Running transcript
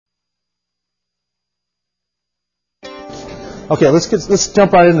Okay, let's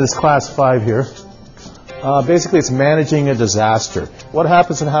jump right into this class 5 here. Basically, it's managing a disaster. What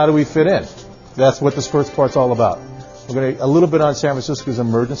happens and how do we fit in? That's what this first part's all about. We're going to a little bit on San Francisco's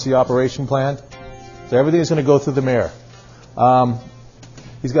emergency operation plan. So everything is going to go through the mayor.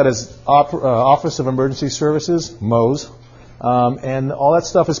 He's got his Office of Emergency Services, MOS, and all that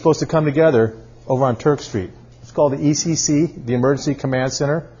stuff is supposed to come together over on Turk Street. It's called the ECC, the Emergency Command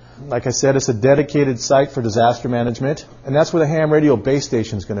Center. Like I said, it's a dedicated site for disaster management, and that's where the ham radio base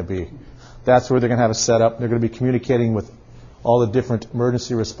station is going to be. That's where they're going to have a setup. They're going to be communicating with all the different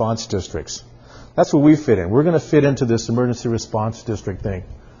emergency response districts. That's where we fit in. We're going to fit into this emergency response district thing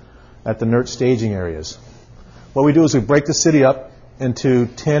at the NERT staging areas. What we do is we break the city up into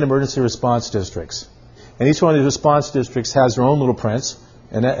 10 emergency response districts. And each one of these response districts has their own little prince,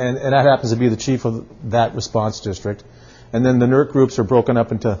 and that happens to be the chief of that response district. And then the NERT groups are broken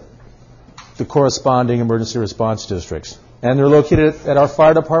up into the corresponding emergency response districts. And they're located at our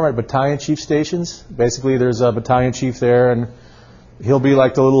fire department battalion chief stations. Basically, there's a battalion chief there, and he'll be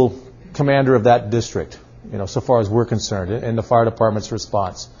like the little commander of that district, so far as we're concerned, in the fire department's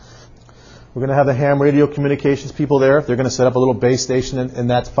response. We're going to have the ham radio communications people there. They're going to set up a little base station in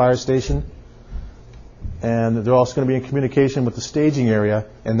that fire station. And they're also going to be in communication with the staging area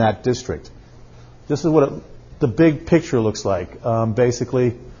in that district. This is what the big picture looks like.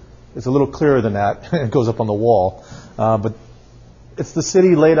 Basically, it's a little clearer than that. It goes up on the wall. But it's the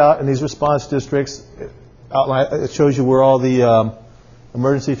city laid out in these response districts. It shows you where all the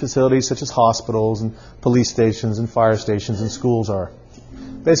emergency facilities such as hospitals and police stations and fire stations and schools are.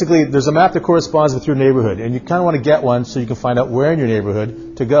 Basically, there's a map that corresponds with your neighborhood, and you kind of want to get one so you can find out where in your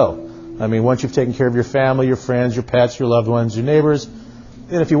neighborhood to go. I mean, once you've taken care of your family, your friends, your pets, your loved ones, your neighbors,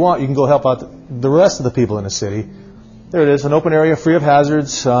 and if you want, you can go help out the rest of the people in the city. There it is, an open area free of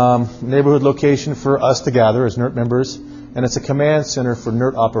hazards, neighborhood location for us to gather as NERT members, and it's a command center for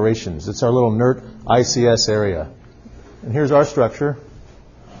NERT operations. It's our little NERT ICS area. And here's our structure.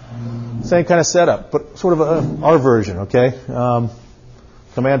 Same kind of setup, but sort of our version, okay?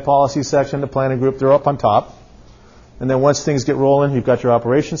 Command policy section, the planning group, they're up on top. And then once things get rolling, you've got your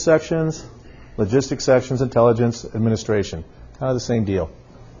operations sections, logistics sections, intelligence, administration. Kind of the same deal.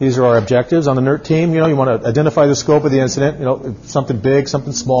 These are our objectives on the NERT team. You want to identify the scope of the incident, something big,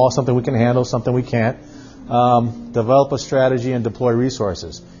 something small, something we can handle, something we can't. Develop a strategy and deploy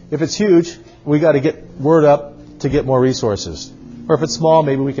resources. If it's huge, we got to get word up to get more resources. Or if it's small,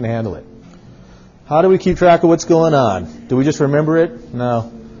 maybe we can handle it. How do we keep track of what's going on? Do we just remember it?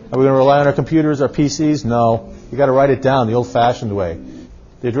 No. Are we going to rely on our computers, our PCs? No. You got to write it down the old-fashioned way.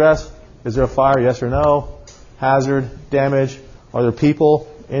 The address, is there a fire, yes or no? Hazard, damage, are there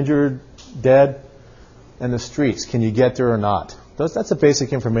people injured, dead? And the streets, can you get there or not? That's the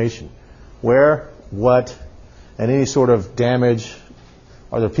basic information. Where, what, and any sort of damage.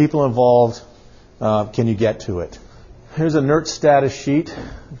 Are there people involved? Can you get to it? Here's a NERT status sheet.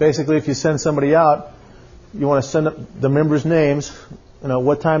 Basically, if you send somebody out, you want to send up the members' names,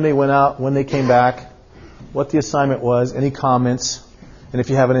 what time they went out, when they came back, what the assignment was, any comments, and if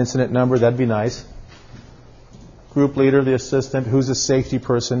you have an incident number, that'd be nice. Group leader, the assistant, who's the safety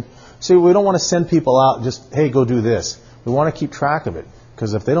person. See, we don't want to send people out just, hey, go do this. We want to keep track of it,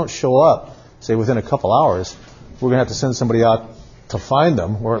 because if they don't show up, say within a couple hours, we're going to have to send somebody out to find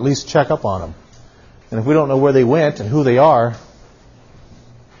them, or at least check up on them. And if we don't know where they went and who they are,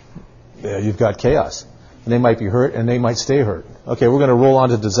 you've got chaos. And they might be hurt, and they might stay hurt. Okay, we're going to roll on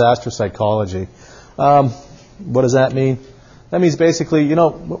to disaster psychology. What does that mean? That means basically,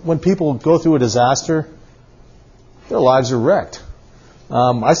 when people go through a disaster, their lives are wrecked.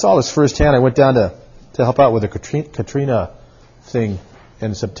 I saw this firsthand. I went down to help out with the Katrina thing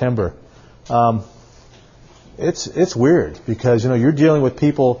in September. It's weird because, you're dealing with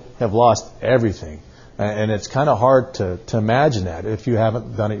people who have lost everything. And it's kind of hard to imagine that if you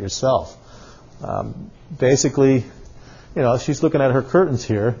haven't done it yourself. Basically, she's looking at her curtains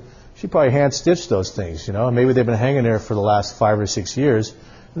here. She probably hand-stitched those things, Maybe they've been hanging there for the last 5 or 6 years.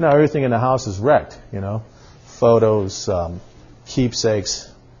 Now everything in the house is wrecked, Photos,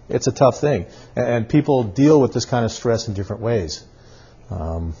 keepsakes. It's a tough thing. And people deal with this kind of stress in different ways.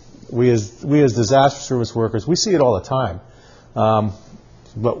 We as disaster service workers, we see it all the time.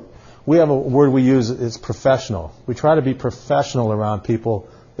 But we have a word we use, it's professional. We try to be professional around people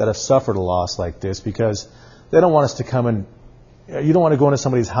that have suffered a loss like this because they don't want us to come and, you don't want to go into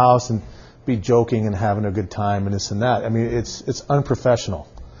somebody's house and be joking and having a good time and this and that. I mean, it's unprofessional.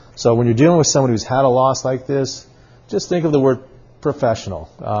 So when you're dealing with somebody who's had a loss like this, just think of the word professional.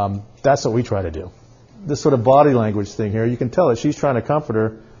 That's what we try to do. This sort of body language thing here, you can tell that she's trying to comfort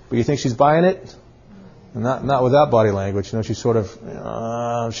her, but you think she's buying it? Not with that body language. She's sort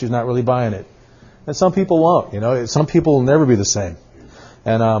of, she's not really buying it. And some people won't. Some people will never be the same.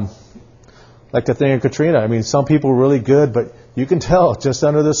 And like the thing in Katrina, some people are really good, but you can tell just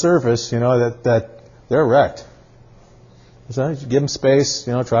under the surface, that they're wrecked. So give them space,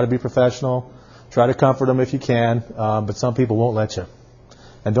 try to be professional, try to comfort them if you can, but some people won't let you.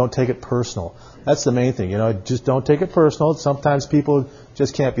 And don't take it personal. That's the main thing, just don't take it personal. Sometimes people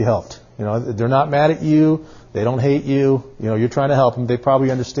just can't be helped. They're not mad at you, they don't hate you, you're trying to help them, they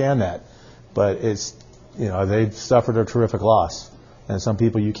probably understand that. But it's, they've suffered a terrific loss. And some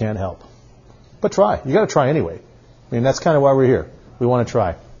people you can't help. But try. You got to try anyway. That's kind of why we're here. We want to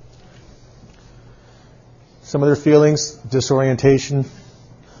try. Some of their feelings: disorientation,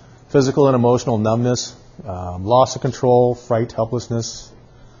 physical and emotional numbness, loss of control, fright, helplessness,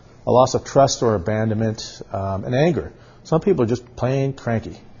 a loss of trust or abandonment, and anger. Some people are just plain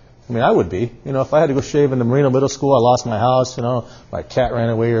cranky. I would be. If I had to go shave in the Marino Middle School, I lost my house, my cat ran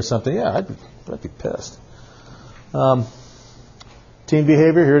away or something, yeah, I'd be pissed. Team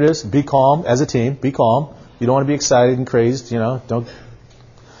behavior, here it is. Be calm as a team. Be calm. You don't want to be excited and crazed. Don't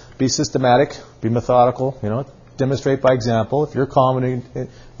be systematic. Be methodical. Demonstrate by example. If you're calm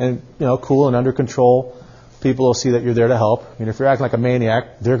and cool and under control, people will see that you're there to help. If you're acting like a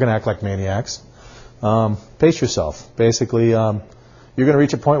maniac, they're going to act like maniacs. Pace yourself. Basically, you're going to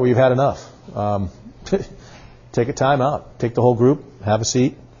reach a point where you've had enough. Take a time out. Take the whole group. Have a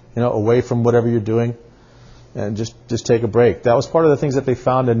seat. Away from whatever you're doing. And just take a break. That was part of the things that they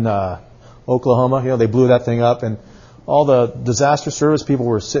found in Oklahoma. They blew that thing up, and all the disaster service people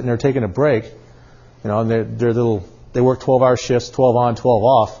were sitting there taking a break. And they worked 12-hour shifts, 12 on, 12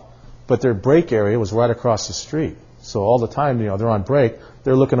 off, but their break area was right across the street. So all the time, they're on break.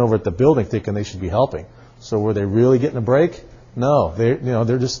 They're looking over at the building, thinking they should be helping. So were they really getting a break? No.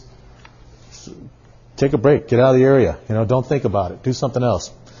 They're just take a break, get out of the area. Don't think about it. Do something else.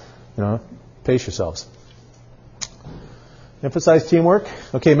 Pace yourselves. Emphasize teamwork.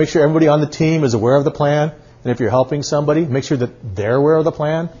 Okay, make sure everybody on the team is aware of the plan. And if you're helping somebody, make sure that they're aware of the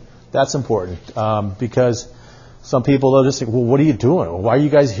plan. That's important because some people, they'll just think, well, what are you doing? Why are you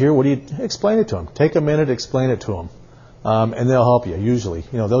guys here? Explain it to them. Take a minute, explain it to them. And they'll help you, usually.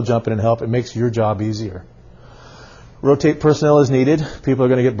 They'll jump in and help. It makes your job easier. Rotate personnel as needed. People are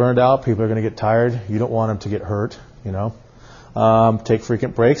going to get burned out. People are going to get tired. You don't want them to get hurt, Take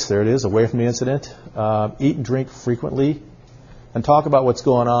frequent breaks. There it is, away from the incident. Eat and drink frequently. And talk about what's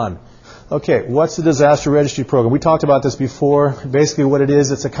going on. Okay, what's the disaster registry program? We talked about this before. Basically what it is,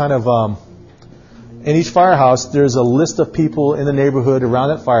 it's a kind of, in each firehouse, there's a list of people in the neighborhood around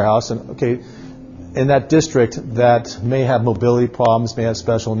that firehouse, and in that district that may have mobility problems, may have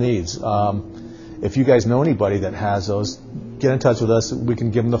special needs. If you guys know anybody that has those, get in touch with us. We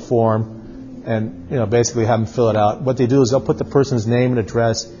can give them the form and, basically have them fill it out. What they do is they'll put the person's name and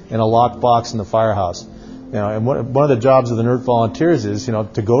address in a locked box in the firehouse. And one of the jobs of the NERT volunteers is,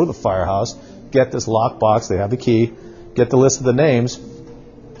 to go to the firehouse, get this lockbox, they have the key, get the list of the names,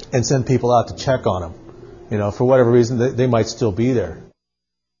 and send people out to check on them. For whatever reason, they might still be there.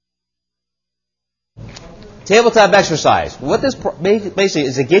 Tabletop exercise. What this basically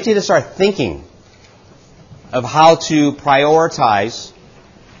is to get you to start thinking of how to prioritize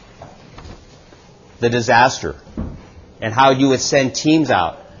the disaster and how you would send teams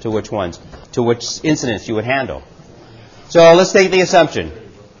out to which incidents you would handle. So let's take the assumption.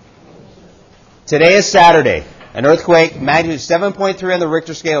 Today is Saturday. An earthquake, magnitude 7.3 on the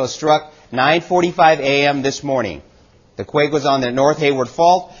Richter scale, was struck 9:45 a.m. this morning. The quake was on the North Hayward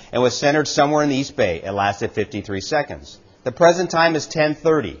Fault and was centered somewhere in the East Bay. It lasted 53 seconds. The present time is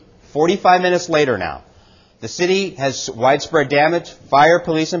 10:30. 45 minutes later now. The city has widespread damage. Fire,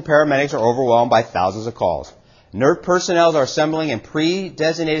 police, and paramedics are overwhelmed by thousands of calls. NERT personnel are assembling in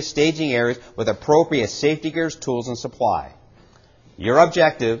pre-designated staging areas with appropriate safety gears, tools, and supply. Your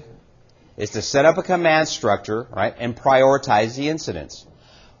objective is to set up a command structure, right, and prioritize the incidents.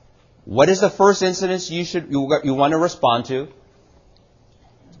 What is the first incident you want to respond to,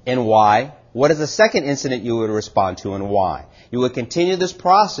 and why? What is the second incident you would respond to, and why? You would continue this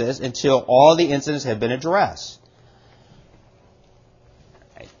process until all the incidents have been addressed.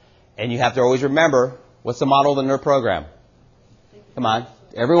 Right. And you have to always remember, what's the model of the NERT program? Come on,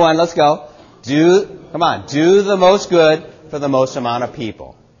 everyone, let's go. Do the most good for the most amount of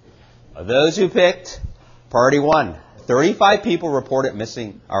people. Of those who picked, priority 1, 35 people reported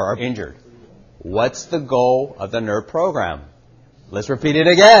missing or injured. What's the goal of the NERT program? Let's repeat it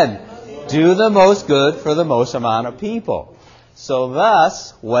again. Do the most good for the most amount of people. So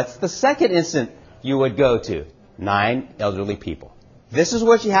thus, what's the second incident you would go to? 9 elderly people. This is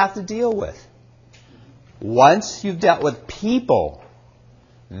what you have to deal with. Once you've dealt with people,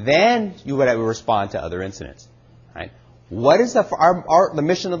 then you would respond to other incidents. Right? What is the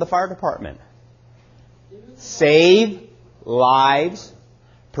mission of the fire department? Save lives,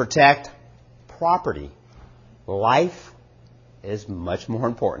 protect property. Life is much more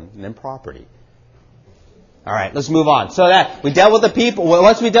important than property. All right, let's move on. So that we dealt with the people.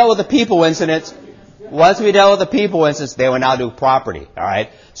 Once we dealt with the people incidents, they will now do property. All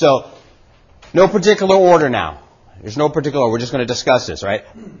right. So no particular order now. There's no particular order. We're just going to discuss this. Right.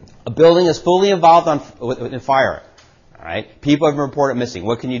 A building is fully involved in fire. All right. People have been reported missing.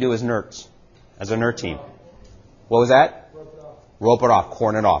 What can you do as NERTs? As a NERT team? What was that? Rope it off.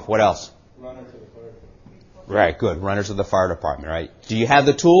 Cordon it off. What else? Runners of the fire department. Right. Good. Runners of the fire department. Right. Do you have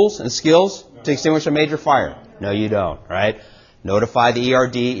the tools and skills to extinguish a major fire? No, you don't. Right. Notify the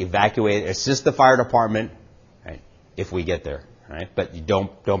ERD, evacuate, assist the fire department, right, if we get there. Right. But you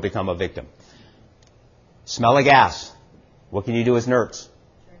don't become a victim. Smell a gas. What can you do as NERTs?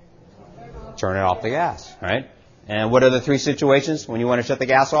 Turn it off the gas. Right. And what are the three situations when you want to shut the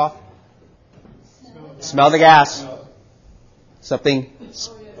gas off? Smell the gas. Something.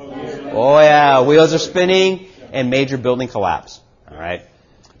 Oh yeah, wheels are spinning and major building collapse. All right.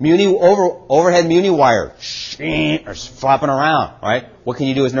 Overhead muni wire or flopping around. All right. What can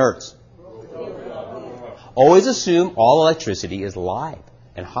you do as NERTs? Always assume all electricity is live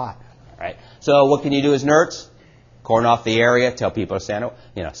and hot. All right. So what can you do as NERTs? Cordon off the area. Tell people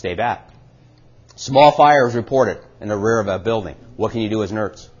to stay back. Small fire is reported in the rear of a building. What can you do as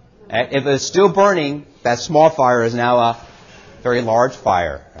NERTs? If it's still burning, that small fire is now a very large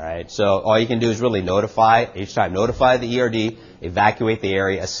fire. All right. So all you can do is really notify the ERD, evacuate the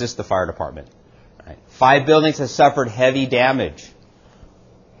area, assist the fire department. All right. 5 buildings have suffered heavy damage.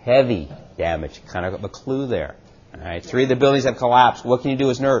 Heavy damage. Kind of a clue there. All right. 3 of the buildings have collapsed. What can you do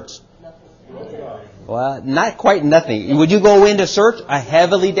as NERTs? Well, not quite nothing. Would you go in to search a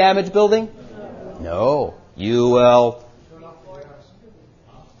heavily damaged building? No. You will.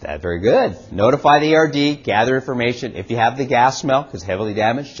 That's very good. Notify the ERD, gather information. If you have the gas smell, because heavily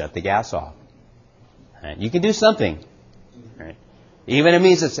damaged, shut the gas off. Right. You can do something. Right. Even it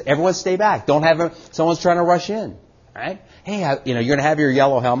means that everyone stay back. Don't have someone's trying to rush in. Right? Hey, you're going to have your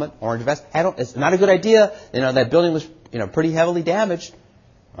yellow helmet, orange vest. It's not a good idea. That building was pretty heavily damaged.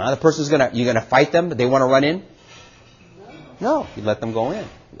 The person's you're going to fight them, but they want to run in. No, you let them go in.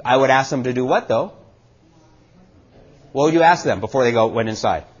 I would ask them to do what though? What would you ask them before they went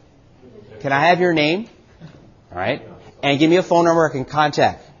inside? Can I have your name? All right. And give me a phone number I can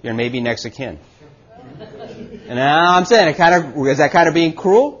contact your maybe next of kin. And now I'm saying, is that kind of being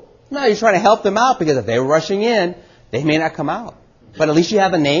cruel? No, you're trying to help them out because if they were rushing in, they may not come out. But at least you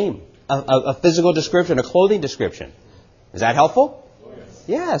have a name, a physical description, a clothing description. Is that helpful?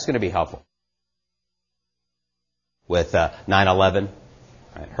 Yeah, it's going to be helpful. With 9/11,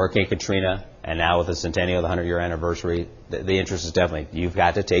 right, Hurricane Katrina, and now with the centennial, the 100-year anniversary, the interest is definitely, you've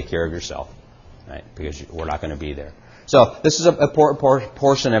got to take care of yourself, right? Because we're not going to be there. So this is an important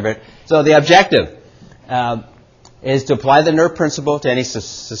portion of it. So the objective is to apply the NERT principle to any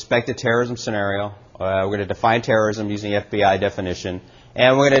suspected terrorism scenario. We're going to define terrorism using the FBI definition,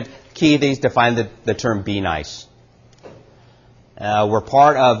 and we're going to define the term "be nice." We're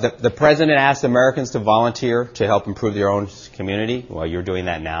part of the president asked Americans to volunteer to help improve their own community. Well, you're doing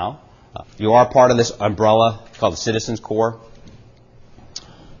that now. You are part of this umbrella called the Citizens Corps.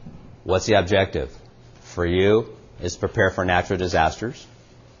 What's the objective? For you is prepare for natural disasters,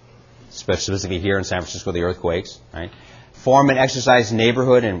 specifically here in San Francisco, the earthquakes. Right? Form and exercise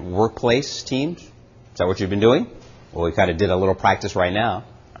neighborhood and workplace teams. Is that what you've been doing? Well, we kind of did a little practice right now.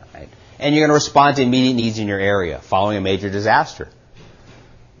 Right? And you're going to respond to immediate needs in your area following a major disaster.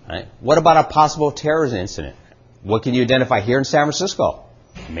 Right? What about a possible terrorism incident? What can you identify here in San Francisco?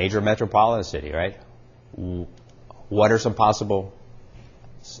 Major metropolitan city, right? What are some possible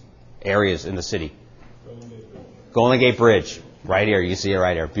areas in the city? Golden Gate Bridge, right here. You see it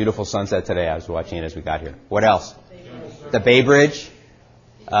right here. Beautiful sunset today. I was watching it as we got here. What else? The Bay Bridge.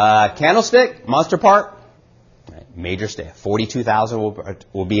 Candlestick, Monster Park. Right. Major stay. 42,000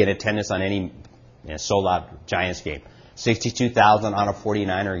 will be in attendance on any sold-out Giants game. 62,000 on a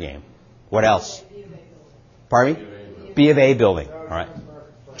 49er game. What else? Pardon me? B of A building. All right.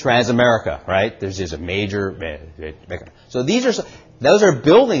 Transamerica, right? There's just a major. So those are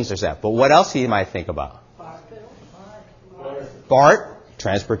buildings or that. But what else you might think about? BART,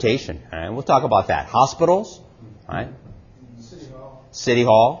 transportation. All right? We'll talk about that. Hospitals, right? City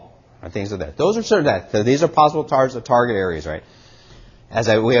Hall, and things like that. Those are certain that. So these are possible target areas, right? As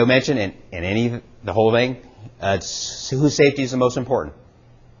we have mentioned, the whole thing, whose safety is the most important?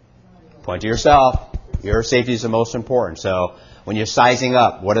 Point to yourself. Your safety is the most important. So when you're sizing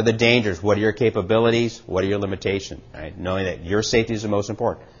up, what are the dangers? What are your capabilities? What are your limitations? Right? Knowing that your safety is the most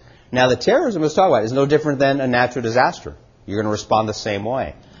important. Now, the terrorism let's talk about is no different than a natural disaster. You're going to respond the same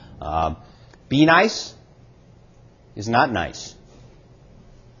way. Be nice is not nice.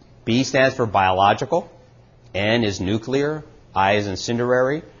 B stands for biological. N is nuclear. I is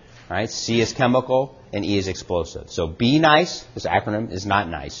incendiary. Right? C is chemical. And E is explosive. So be nice, this acronym, is not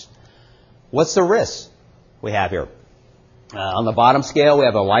nice. What's the risk we have here? On the bottom scale, we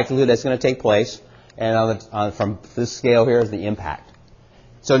have a likelihood that's going to take place. And from this scale here is the impact.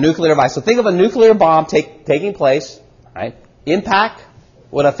 So nuclear device. So think of a nuclear bomb taking place. Right? Impact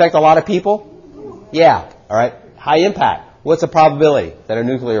would affect a lot of people. Yeah. All right. High impact. What's the probability that a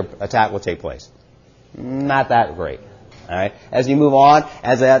nuclear attack will take place? Not that great. All right. As you move on,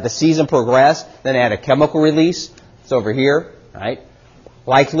 as the season progressed, then they had a chemical release. It's over here. Right.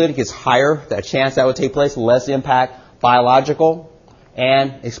 Likelihood gets higher. The chance that would take place, less impact. Biological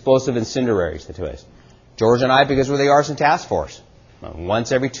and explosive incendiaries take place. George and I, because we're the arson task force,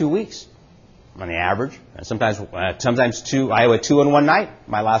 once every 2 weeks, on the average. And sometimes two. I had 2 in one night.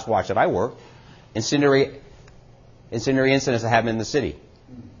 My last watch that I worked. Incendiary incidents that happen in the city.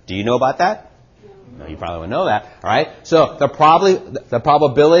 Do you know about that? No, you probably wouldn't know that. All right. So the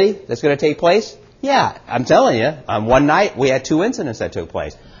probability that's going to take place. Yeah, I'm telling you. On one night, we had 2 incidents that took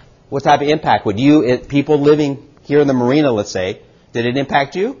place. What type of impact would people living here in the marina, let's say, did it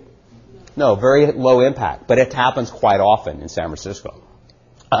impact you? No, very low impact, but it happens quite often in San Francisco.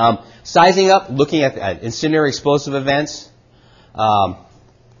 Sizing up, looking at incendiary explosive events.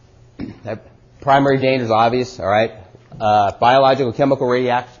 Primary danger is obvious, all right. Biological, chemical,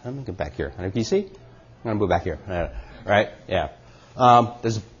 radioactive. Let me get back here. Can you see? I'm going to move back here. Right? Yeah.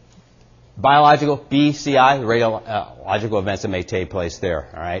 There's biological, BCI, radiological events that may take place there,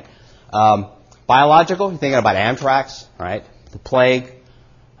 all right. Biological, you're thinking about anthrax, right? The plague.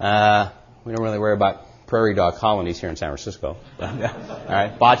 We don't really worry about prairie dog colonies here in San Francisco. All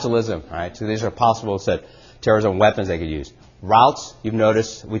right, botulism. All right, so these are possible terrorism weapons they could use. Routes, you've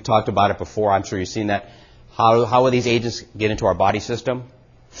noticed, we talked about it before. I'm sure you've seen that. How will these agents get into our body system?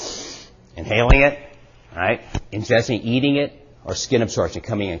 Inhaling it, right? Ingesting, eating it, or skin absorption,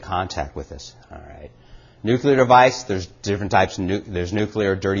 coming in contact with this. All right. Nuclear device, there's different types. There's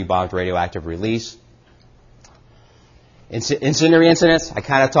nuclear, dirty bombs, radioactive release. Incendiary incidents, I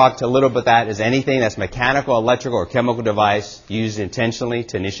kind of talked a little bit that is anything that's mechanical, electrical, or chemical device used intentionally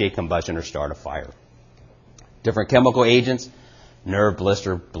to initiate combustion or start a fire. Different chemical agents, nerve,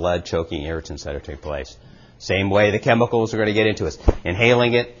 blister, blood, choking, irritants that take place. Same way the chemicals are going to get into us.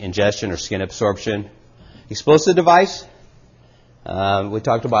 Inhaling it, ingestion, or skin absorption. Explosive device, we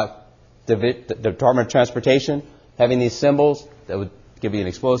talked about the Department of Transportation having these symbols that would give you an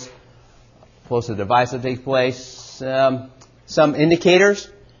explosive device that takes place. Some indicators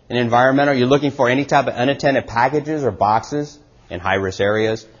in environmental, you're looking for any type of unattended packages or boxes in high-risk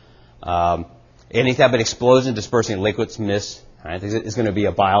areas. Any type of explosion dispersing liquids, mist. Right? It's going to be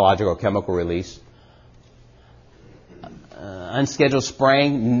a biological or chemical release. Unscheduled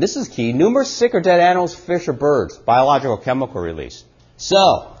spraying. This is key. Numerous sick or dead animals, fish, or birds. Biological or chemical release.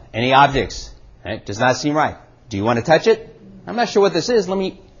 So, any objects. Right? Does not seem right. Do you want to touch it? I'm not sure what this is. Let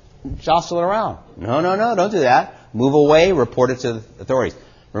me jostle it around. No, don't do that. Move away, report it to the authorities.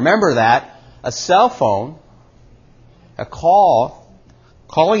 Remember that a cell phone,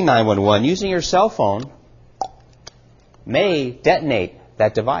 calling 911 using your cell phone may detonate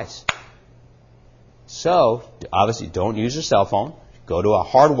that device. So, obviously, don't use your cell phone. Go to a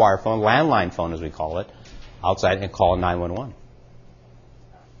hardwire phone, landline phone as we call it, outside and call 911.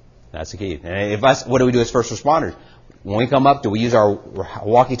 That's the key. And what do we do as first responders? When we come up, do we use our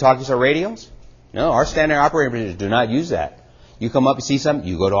walkie-talkies or radios? No, our standard operating procedures do not use that. You come up, you see something,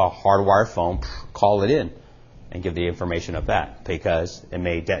 you go to a hardwire phone, call it in, and give the information of that, because it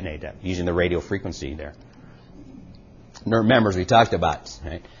may detonate that, using the radio frequency there. NERT members we talked about.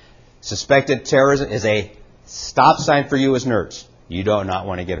 Right? Suspected terrorism is a stop sign for you as NERTs. You do not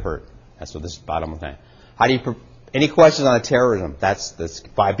want to get hurt. That's what this is bottom line. Any questions on the terrorism? That's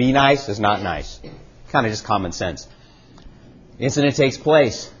by be nice is not nice. Kind of just common sense. Incident takes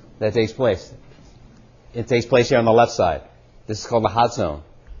place. It takes place here on the left side. This is called the hot zone.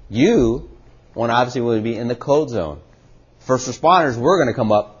 You want to obviously be in the cold zone. First responders, we're going to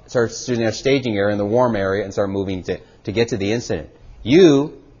come up, start doing our staging area in the warm area and start moving to get to the incident.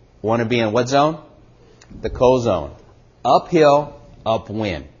 You want to be in what zone? The cold zone. Uphill,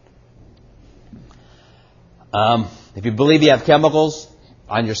 upwind. If you believe you have chemicals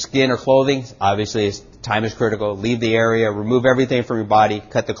on your skin or clothing, obviously time is critical. Leave the area, remove everything from your body,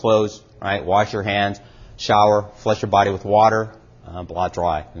 cut the clothes, right? Wash your hands. shower, flush your body with water, blot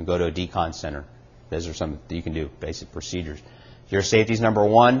dry, and go to a decon center. Those are some that you can do, basic procedures. Your safety is number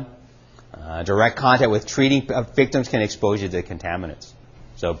one. Direct contact with treating victims can expose you to contaminants.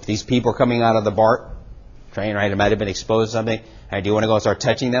 So if these people are coming out of the BART train, right, it might have been exposed to something. Right, do you want to go and start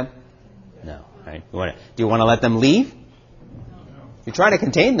touching them? No. Right? Do you want to let them leave? You're trying to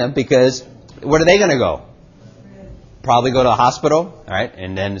contain them because where are they going to go? Probably go to a hospital, all right,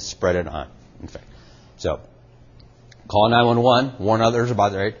 and then spread it on. In fact, so call 911, warn others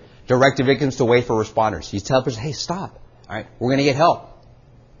about it. Right? Direct the victims to wait for responders. You tell person, hey, stop. All right, we're going to get help.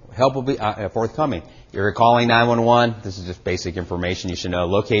 Help will be forthcoming. You're calling 911. This is just basic information you should know.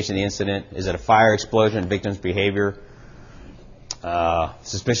 Location of the incident. Is it a fire, explosion, victim's behavior,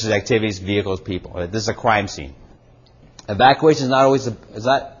 suspicious activities, vehicles, people. This is a crime scene. Evacuation is not always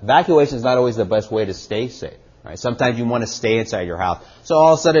the best way to stay safe. Right? Sometimes you want to stay inside your house. So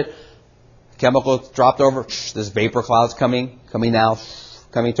all of a sudden, chemicals dropped over. This vapor cloud's coming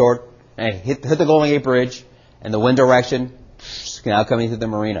toward, and hit the Golden Gate Bridge, and the wind direction now coming to the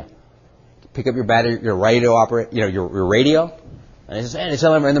marina. Pick up your battery, your radio your radio, and they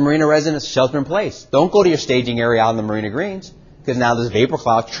tell them in the marina residents, shelter in place. Don't go to your staging area out in the Marina Greens, because now this vapor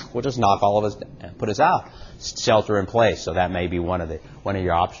cloud will just knock all of us and put us out. Shelter in place. So that may be one of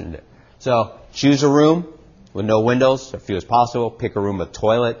your options. So choose a room with no windows, as few as possible. Pick a room with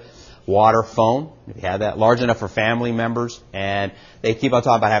toilet, water, phone, if you have that, large enough for family members. And they keep on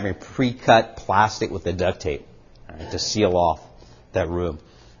talking about having pre-cut plastic with the duct tape, right, to seal off that room.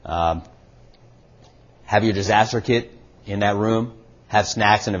 Have your disaster kit in that room. Have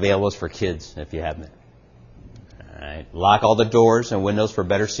snacks and availables for kids if you have them. All right. Lock all the doors and windows for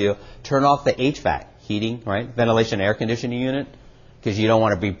better seal. Turn off the HVAC, heating, right, ventilation, air conditioning unit, because you don't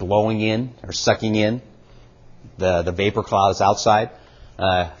want to be blowing in or sucking in the vapor clouds outside.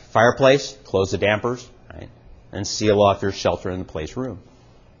 Fireplace, close the dampers, right, and seal off your shelter-in-place room.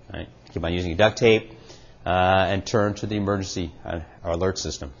 Right. Keep on using duct tape, and turn to the emergency alert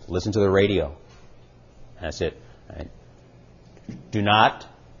system. Listen to the radio. That's it. Right. Do not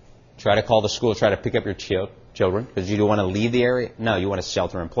try to call the school, try to pick up your children, because you don't want to leave the area. No, you want to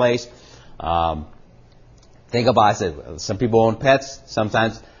shelter in place. Think about, I said, some people own pets.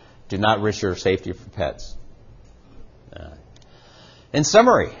 Sometimes do not risk your safety for pets. In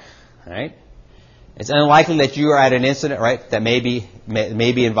summary, right, it's unlikely that you are at an incident, right, that may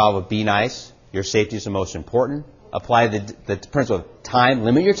be involved with be nice. Your safety is the most important. Apply the principle of time.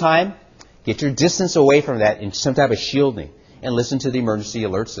 Limit your time. Get your distance away from that in some type of shielding. And listen to the emergency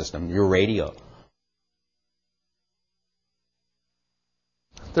alert system, your radio.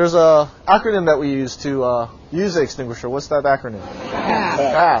 There's a acronym that we use to use the extinguisher. What's that acronym? PASS.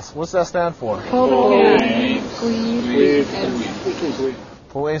 PASS. What's that stand for? Pull, aim, squeeze, and sweep.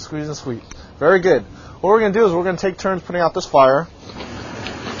 Pull, aim, squeeze, and sweep. Very good. What we're going to do is we're going to take turns putting out this fire.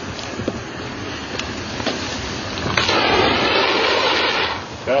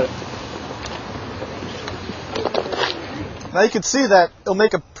 Got it. Now you can see that it'll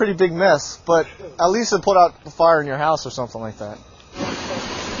make a pretty big mess, but at least it'll put out the fire in your house or something like that.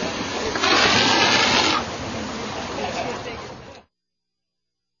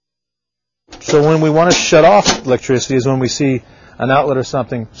 So when we want to shut off electricity is when we see an outlet or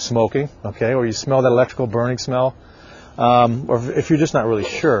something smoking, okay, or you smell that electrical burning smell, or if you're just not really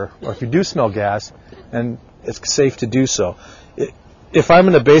sure, or if you do smell gas, and it's safe to do so. If I'm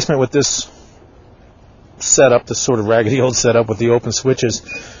in the basement with this setup, this sort of raggedy old setup with the open switches,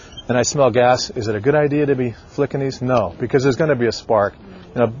 and I smell gas, is it a good idea to be flicking these? No, because there's going to be a spark.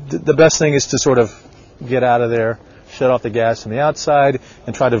 You know, the best thing is to sort of get out of there, shut off the gas from the outside,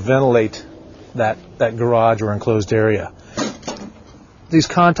 and try to ventilate that garage or enclosed area. These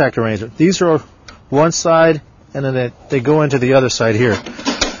contact arrangements, these are one side, and then they go into the other side here.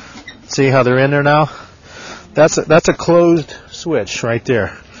 See how they're in there now? That's a closed switch right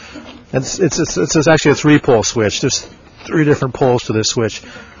there. It's actually a 3-pole switch. There's 3 different poles to this switch.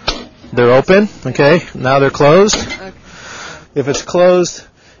 They're open, okay? Now they're closed. Okay. If it's closed,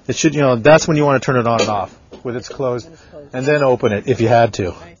 it should, that's when you want to turn it on and off. When it's closed, and then open it if you had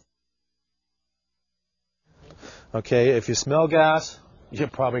to. Okay, if you smell gas, you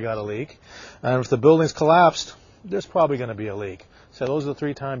probably got a leak. And if the building's collapsed, there's probably going to be a leak. So those are the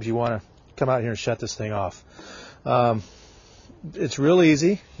 3 times you want to come out here and shut this thing off. It's real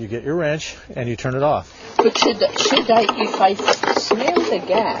easy. You get your wrench and you turn it off. But should I, if I smell the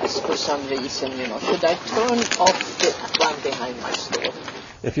gas for some reason, should I turn off the one behind my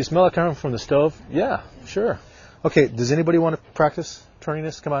stove? If you smell it coming from the stove, yeah, sure. Okay, does anybody want to practice turning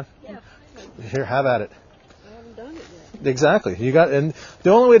this? Come on. Yeah. Here, have at it. I haven't done it yet. Exactly. And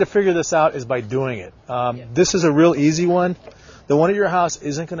the only way to figure this out is by doing it. This is a real easy one. The one at your house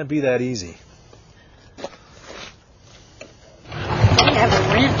isn't going to be that easy. We have a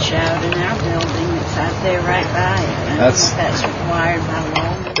wrench out in our building that's out there right by it. That's required by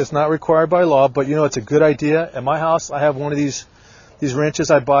law. It's not required by law, but it's a good idea. At my house, I have one of these wrenches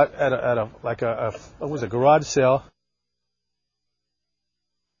I bought at a garage sale.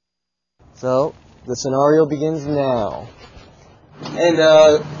 So the scenario begins now. And,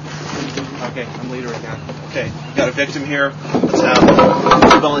 okay, I'm leader right now. Okay, we've got a victim here. Let's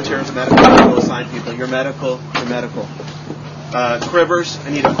have volunteers, medical people, assigned people. You're medical. Cribbers, I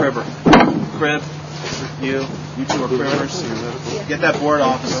need a cribber. Crib, you two are cribbers. Get that board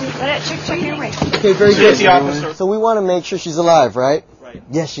off. Okay, very good. So we want to make sure she's alive, right? Right.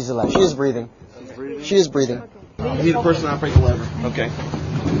 Yes, she's alive. She is breathing. She is breathing. You need a person to operate the lever. Okay.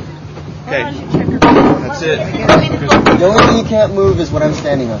 That's it. The only thing you can't move is what I'm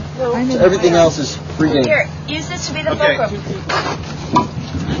standing on. So everything else is free game. Here, use this to be the fulcrum.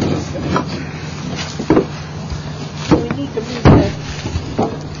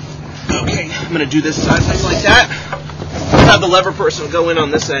 Okay, I'm going to do this side like that. Let's have the lever person go in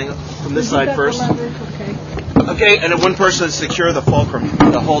on this angle, from this side first. Okay, and then one person secure the fulcrum,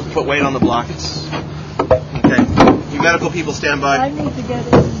 put weight on the block. Okay, you medical people stand by. I need to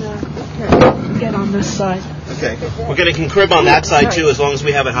get on this side. Okay, we're going to crib on that side too, as long as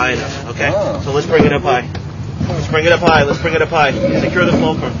we have it high enough. Okay, so let's bring it up high. Let's bring it up high. Secure the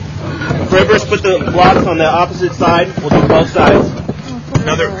fulcrum. Cribbers, put the blocks on the opposite side. We'll do both sides.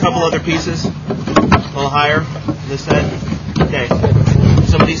 Couple other pieces. A little higher. This side. Okay.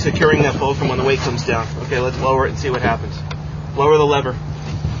 Somebody's securing that fulcrum when the weight comes down. Okay, let's lower it and see what happens. Lower the lever.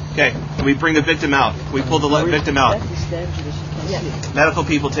 Okay. We bring the victim out. We pull the victim out. Medical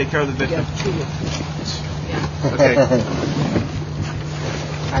people take care of the victim. Okay.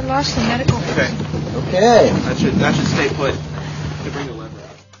 I lost the medical person. Okay. That should stay put. You bring the lever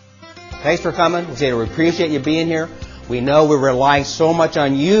out. Thanks for coming. We appreciate you being here. We know we're relying so much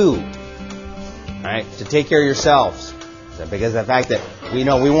on you, right, to take care of yourselves. So because of the fact that we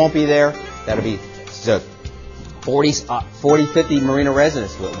know we won't be there, that'll be 40, 50 marina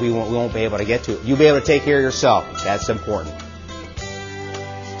residents we won't be able to get to. You'll be able to take care of yourself. That's important.